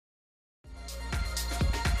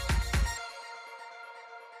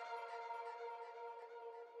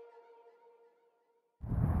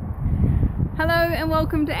Hello and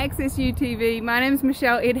welcome to Access UTV. My name is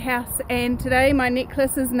Michelle Edhouse and today my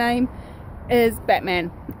necklace's name is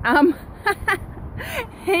Batman.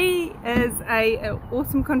 He is an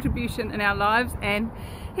awesome contribution in our lives and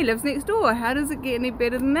he lives next door. How does it get any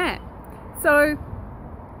better than that? So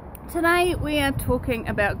today we are talking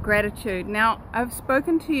about gratitude. Now, I've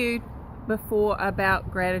spoken to you before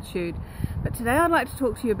about gratitude, but today I'd like to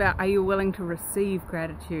talk to you about, are you willing to receive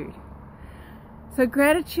gratitude? So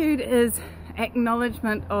gratitude is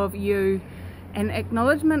acknowledgement of you and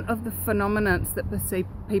acknowledgement of the phenomenons that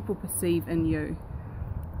people perceive in you.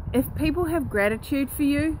 If people have gratitude for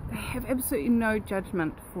you, they have absolutely no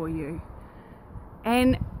judgment for you.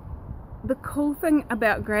 And the cool thing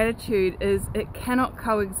about gratitude is it cannot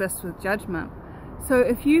coexist with judgment. So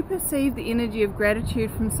if you perceive the energy of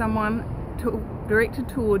gratitude from someone directed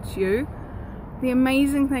towards you, the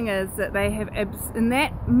amazing thing is that they have, in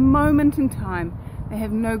that moment in time, they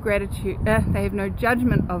have no gratitude, they have no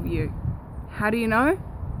judgment of you. How do you know?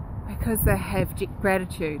 Because they have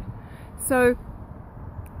gratitude. So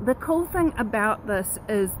the cool thing about this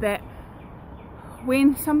is that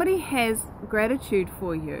when somebody has gratitude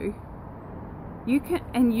for you,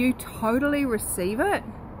 and you totally receive it,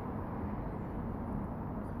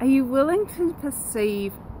 are you willing to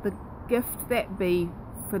perceive the gift that be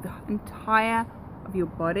for the entire of your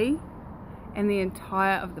body and the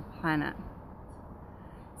entire of the planet?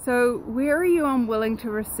 So where are you unwilling to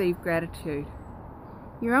receive gratitude?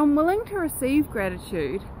 You're unwilling to receive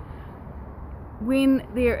gratitude when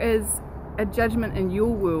there is a judgment in your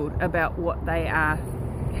world about what they are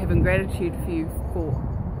having gratitude for you for.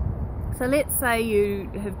 So let's say you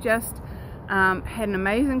have just had an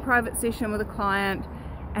amazing private session with a client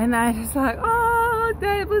and they're just like, oh,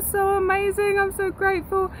 that was so amazing, I'm so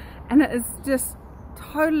grateful, and it is just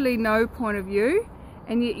totally no point of view,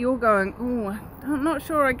 and yet you're going, oh, I'm not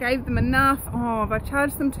sure I gave them enough, oh, have I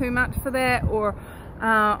charged them too much for that, or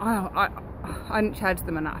I didn't charge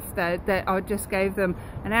them enough, that I just gave them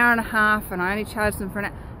an hour and a half and I only charged them for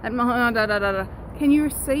an hour. Can you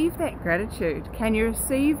receive that gratitude? Can you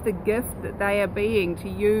receive the gift that they are being to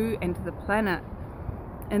you and to the planet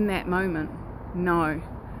in that moment? No.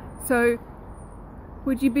 So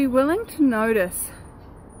would you be willing to notice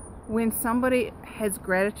when somebody has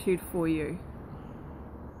gratitude for you,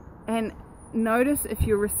 and notice if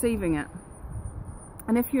you're receiving it?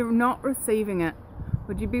 And if you're not receiving it,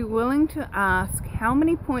 would you be willing to ask, how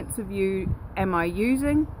many points of view am I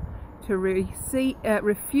using to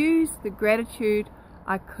refuse the gratitude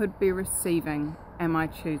I could be receiving? Am I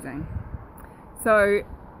choosing? So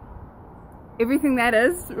everything that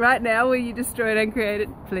is right now, will you destroy it and create it,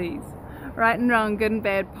 please? Right and wrong, good and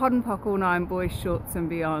bad, pod and pock, all nine, boys, shorts and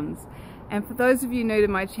beyonds. And for those of you new to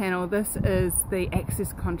my channel, this is the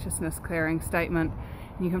Access Consciousness Clearing Statement.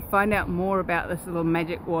 And you can find out more about this little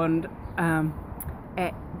magic wand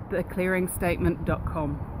at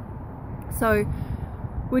theclearingstatement.com. So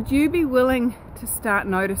would you be willing to start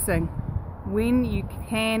noticing when you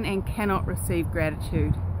can and cannot receive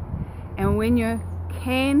gratitude, and when you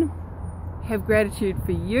can have gratitude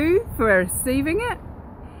for you for receiving it,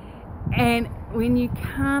 and when you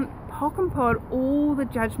can't pock and pod all the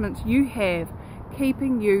judgments you have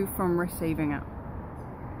keeping you from receiving it?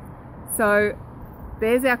 So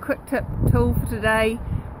there's our quick tip tool for today.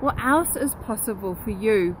 What else is possible for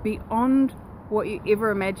you beyond what you ever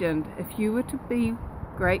imagined if you were to be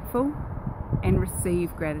grateful and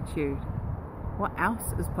receive gratitude? What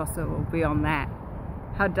else is possible beyond that?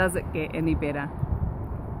 How does it get any better?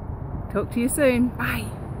 Talk to you soon. Bye.